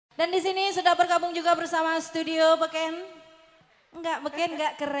Dan di sini sudah bergabung juga bersama studio Beken. Enggak, Beken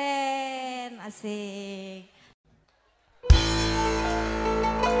enggak keren, asik.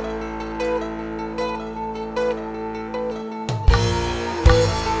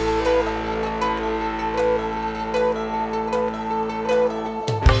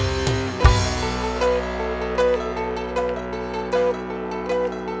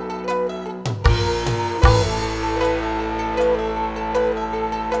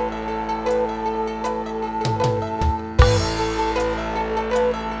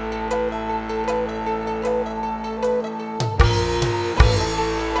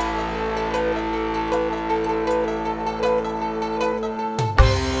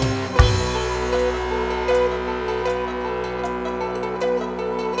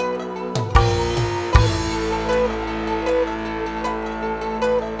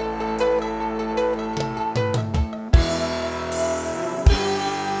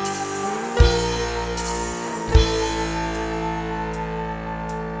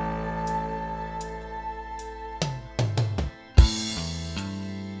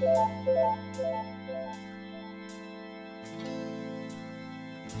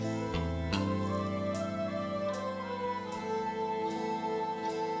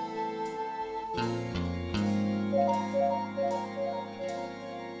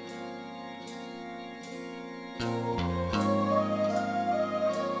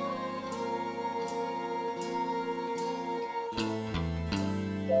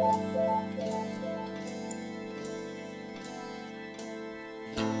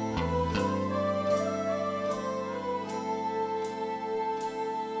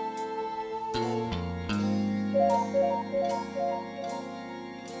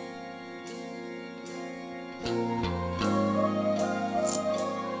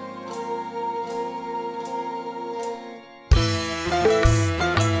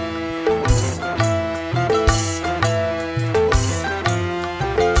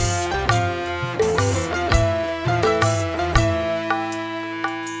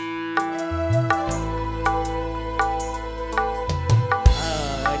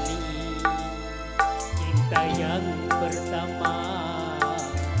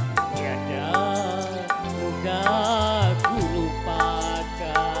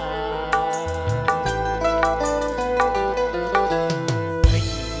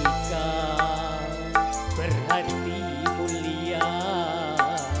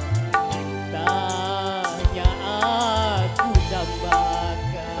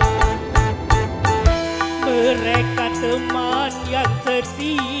 Mereka teman yang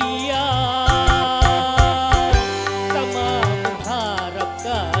setia, sama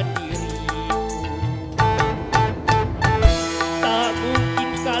mengharapkan diriku. Tak mungkin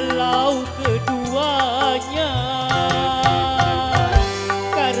kalau keduanya,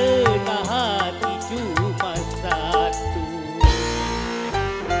 karena hati cuma satu.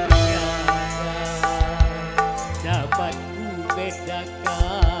 Tiada dapat ku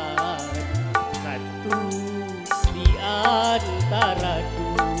bedakan satu di antara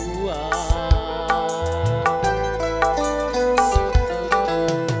dua.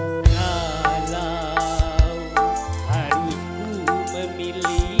 Kalau harus ku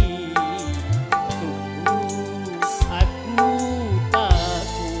memilih, sungguh aku tak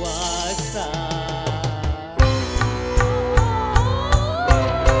kuasa.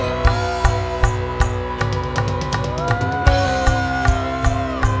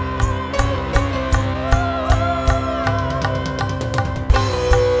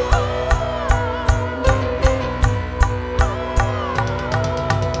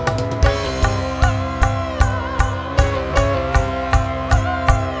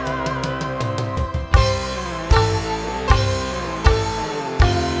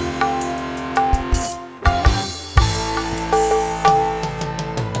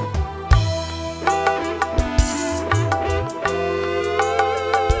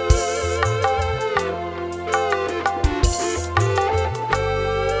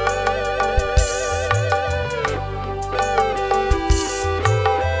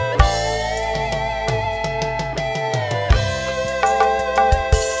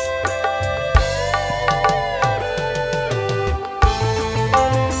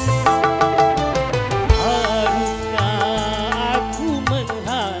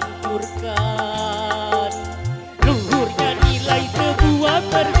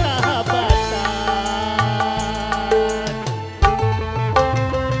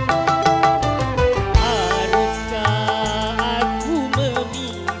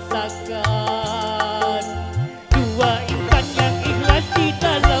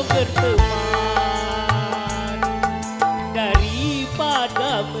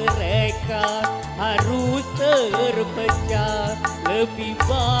 mereka harus terpecah, lebih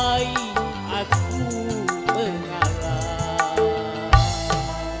baik aku mengalah.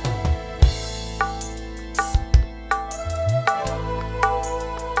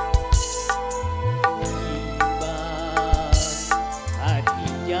 Bimbang, hati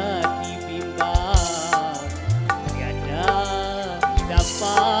jadi bimbang, tiada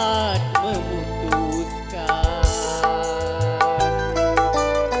dapat memutuskan.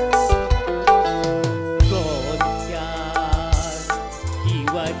 Goncang,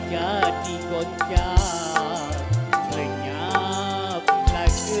 jiwa jadi goncang, lenyaplah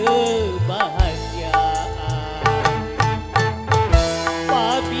kebahagiaan.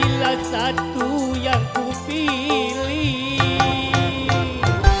 Apabila satu yang kupilih,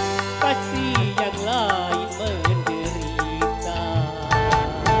 pasti yang lain menderita.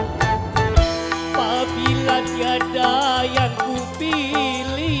 Apabila tiada yang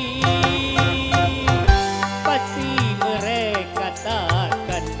kupilih, pasti mereka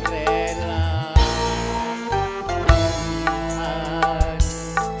takkan rela. Tuhan,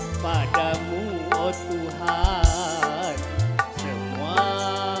 padamu oh Tuhan, semua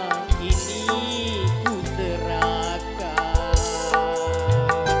ini ku serahkan.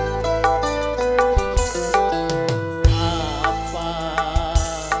 Apa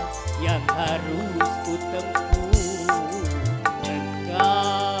yang harus ku tempuh,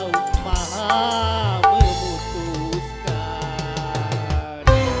 Engkau Maha memutuskan.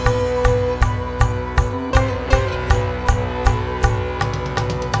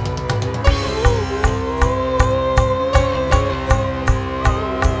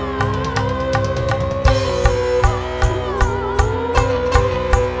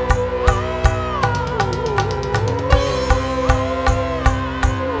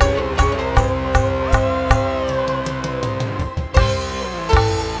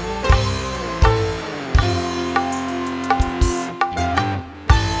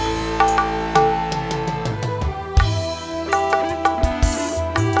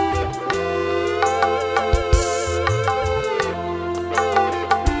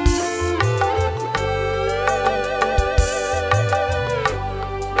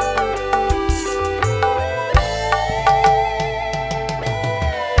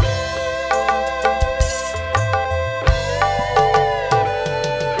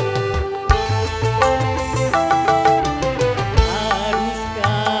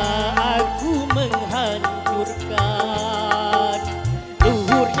 Haruskah aku menghancurkan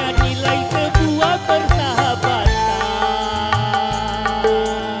luhurnya nilai sebuah persahabatan?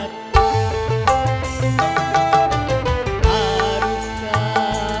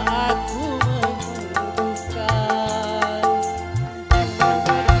 Haruskah aku mengubahkan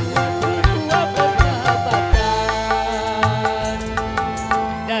sebuah persahabatan?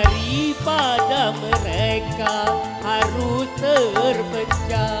 Daripada mereka harus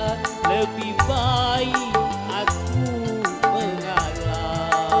terpecah, lebih baik aku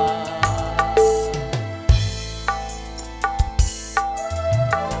mengalah.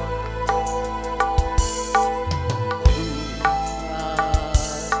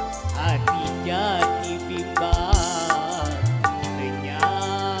 Tuhan, hati jadi bimbang,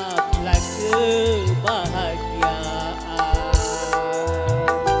 lenyaplah kebahagiaan.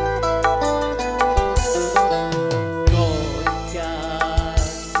 Goncang,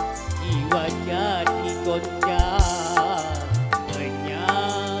 jiwa jadi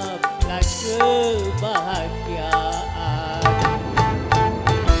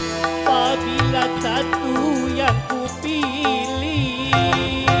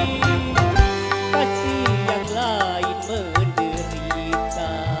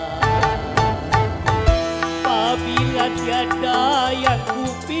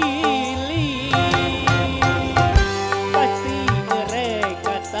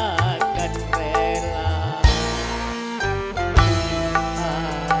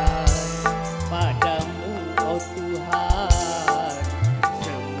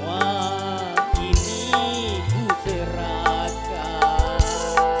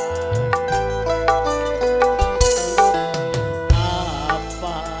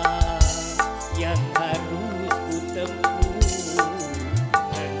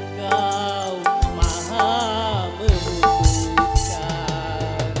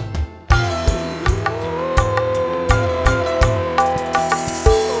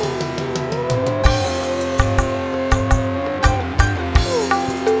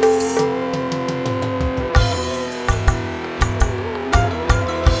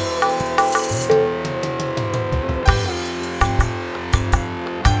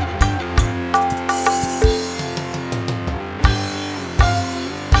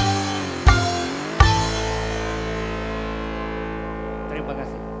Terima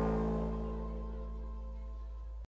kasih.